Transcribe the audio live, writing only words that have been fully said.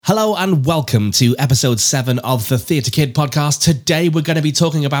Hello and welcome to episode 7 of the Theatre Kid podcast. Today we're going to be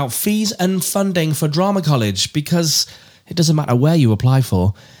talking about fees and funding for drama college because it doesn't matter where you apply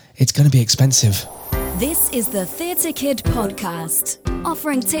for, it's going to be expensive. This is the Theatre Kid podcast,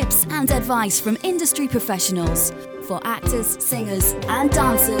 offering tips and advice from industry professionals for actors, singers and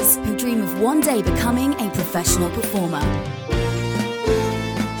dancers who dream of one day becoming a professional performer.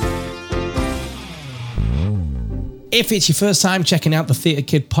 If it's your first time checking out the Theatre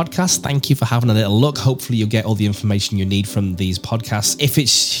Kid podcast, thank you for having a little look. Hopefully you'll get all the information you need from these podcasts.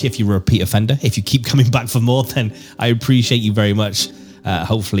 If you're a repeat offender, if you keep coming back for more, then I appreciate you very much.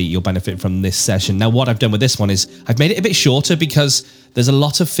 Hopefully you'll benefit from this session. Now, what I've done with this one is I've made it a bit shorter because there's a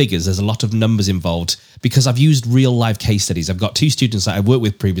lot of figures, there's a lot of numbers involved because I've used real live case studies. I've got 2 students that I've worked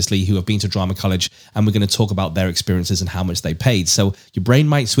with previously who have been to drama college, and we're going to talk about their experiences and how much they paid. So your brain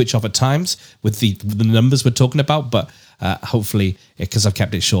might switch off at times with the numbers we're talking about, but hopefully, because I've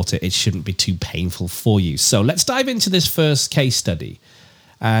kept it shorter, it shouldn't be too painful for you. So let's dive into this first case study.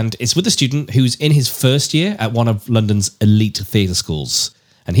 And it's with a student who's in his first year at one of London's elite theatre schools.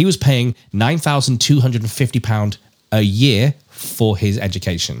 And he was paying £9,250 a year for his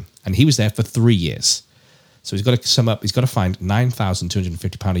education. And he was there for 3 years. So he's got to sum up, he's got to find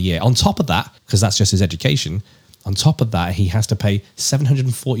 £9,250 a year. On top of that, because that's just his education, on top of that, he has to pay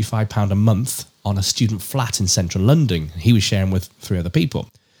 £745 a month on a student flat in central London. He was sharing with 3 other people.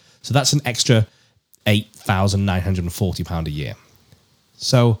 So that's an extra £8,940 a year.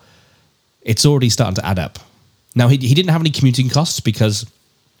 So it's already starting to add up. Now, he didn't have any commuting costs because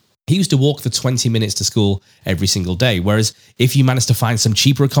he used to walk for 20 minutes to school every single day. Whereas if you manage to find some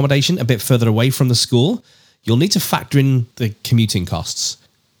cheaper accommodation a bit further away from the school, you'll need to factor in the commuting costs.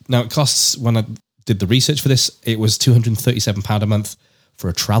 Now, it costs, when I did the research for this, it was £237 a month for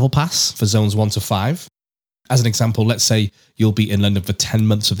a travel pass for zones 1 to 5. As an example, let's say you'll be in London for 10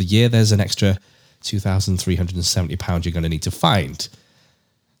 months of the year. There's an extra £2,370 you're going to need to find.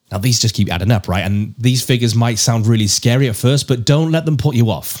 Now, these just keep adding up, right? And these figures might sound really scary at first, but don't let them put you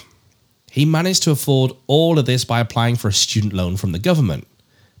off. He managed to afford all of this by applying for a student loan from the government.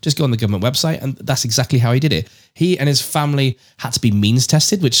 Just go on the government website, and that's exactly how he did it. He and his family had to be means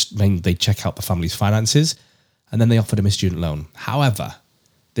tested, which means they check out the family's finances, and then they offered him a student loan. However,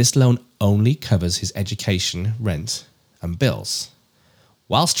 this loan only covers his education, rent, and bills.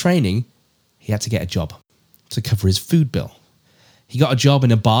 Whilst training, he had to get a job to cover his food bill. He got a job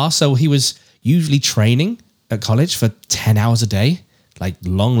in a bar, so he was usually training at college for 10 hours a day, like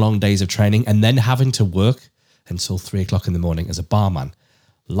long days of training, and then having to work until 3 o'clock in the morning as a barman.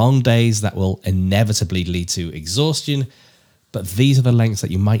 Long days that will inevitably lead to exhaustion, but these are the lengths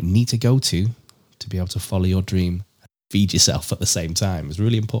that you might need to go to be able to follow your dream and feed yourself at the same time. It's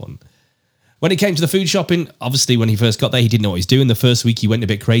really important. When it came to the food shopping, obviously when he first got there, he didn't know what he was doing. The first week he went a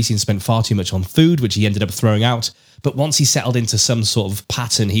bit crazy and spent far too much on food, which he ended up throwing out. But once he settled into some sort of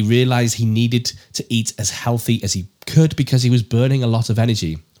pattern, he realized he needed to eat as healthy as he could because he was burning a lot of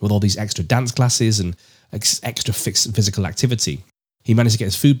energy with all these extra dance classes and extra physical activity. He managed to get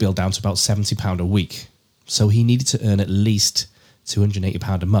his food bill down to about £70 a week. So he needed to earn at least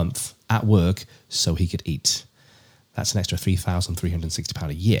 £280 a month at work so he could eat. That's an extra £3,360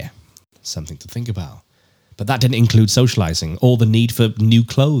 a year. Something to think about. But that didn't include socializing or the need for new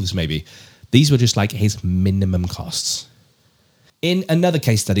clothes, maybe. These were just like his minimum costs. In another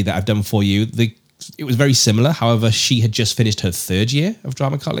case study that I've done for you, it was very similar. However, she had just finished her 3rd year of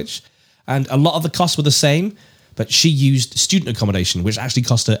drama college, and a lot of the costs were the same, but she used student accommodation, which actually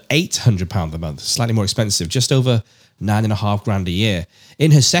cost her £800 a month, slightly more expensive, just over £9,500 a year.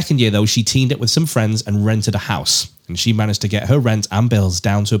 In her 2nd year, though, she teamed up with some friends and rented a house, and she managed to get her rent and bills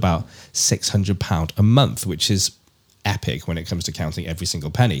down to about £600 a month, which is epic when it comes to counting every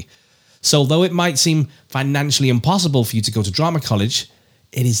single penny. So although it might seem financially impossible for you to go to drama college,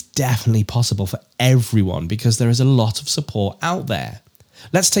 it is definitely possible for everyone because there is a lot of support out there.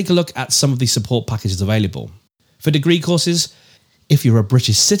 Let's take a look at some of the support packages available. For degree courses, if you're a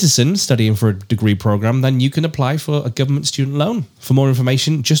British citizen studying for a degree program, then you can apply for a government student loan. For more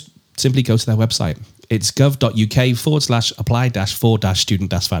information, just simply go to their website. It's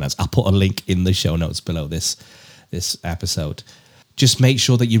gov.uk/apply-for-student-finance. I'll put a link in the show notes below this episode. Just make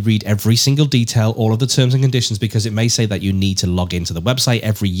sure that you read every single detail, all of the terms and conditions, because it may say that you need to log into the website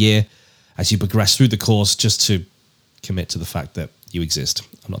every year as you progress through the course just to commit to the fact that you exist.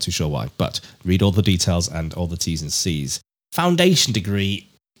 I'm not too sure why, but read all the details and all the T's and C's. Foundation degree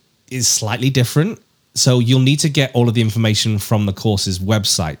is slightly different, so you'll need to get all of the information from the course's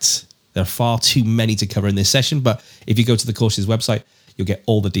website. There are far too many to cover in this session, but if you go to the course's website, you'll get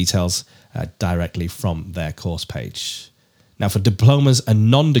all the details directly from their course page. Now, for diplomas and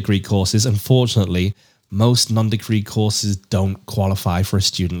non-degree courses, unfortunately, most non-degree courses don't qualify for a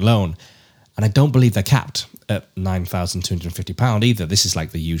student loan. And I don't believe they're capped at £9,250 either. This is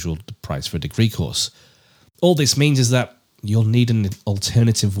like the usual price for a degree course. All this means is that you'll need an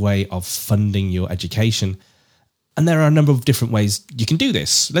alternative way of funding your education. And there are a number of different ways you can do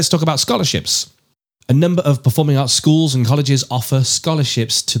this. Let's talk about scholarships. A number of performing arts schools and colleges offer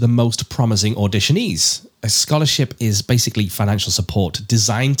scholarships to the most promising auditionees. A scholarship is basically financial support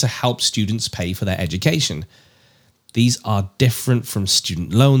designed to help students pay for their education. These are different from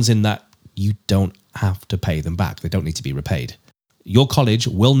student loans in that you don't have to pay them back. They don't need to be repaid. Your college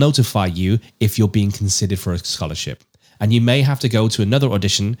will notify you if you're being considered for a scholarship, and you may have to go to another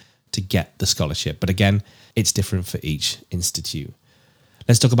audition to get the scholarship. But again, it's different for each institute.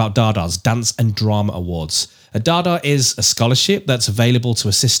 Let's talk about DADAs, Dance and Drama Awards. A DADA is a scholarship that's available to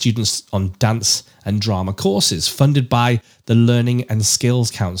assist students on dance and drama courses, funded by the Learning and Skills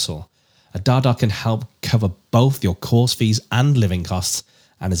Council. A DADA can help cover both your course fees and living costs,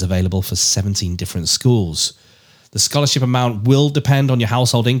 and is available for 17 different schools. The scholarship amount will depend on your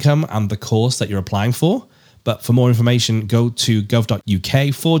household income and the course that you're applying for. But for more information, go to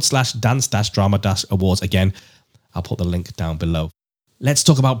gov.uk/dance-drama-awards. Again, I'll put the link down below. Let's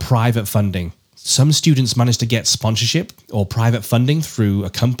talk about private funding. Some students manage to get sponsorship or private funding through a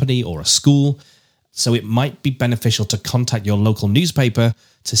company or a school, so it might be beneficial to contact your local newspaper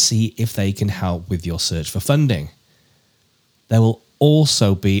to see if they can help with your search for funding. There will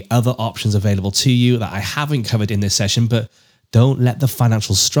also be other options available to you that I haven't covered in this session, but don't let the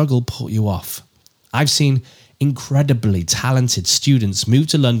financial struggle put you off. I've seen incredibly talented students move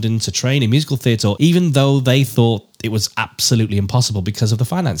to London to train in musical theatre, even though they thought it was absolutely impossible because of the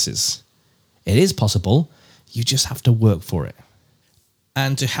finances. It is possible, you just have to work for it.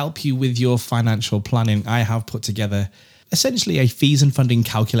 And to help you with your financial planning, I have put together essentially a fees and funding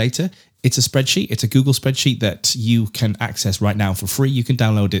calculator. It's a spreadsheet. It's a Google spreadsheet that you can access right now for free. You can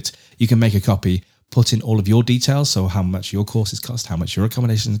download it. You can make a copy, put in all of your details, so how much your courses cost, how much your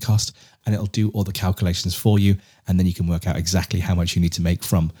accommodations cost, and it'll do all the calculations for you. And then you can work out exactly how much you need to make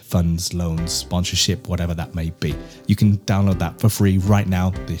from funds, loans, sponsorship, whatever that may be. You can download that for free right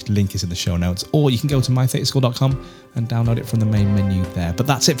now. The link is in the show notes, or you can go to mytheatreschool.com and download it from the main menu there. But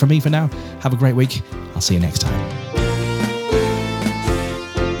that's it from me for now. Have a great week. I'll see you next time.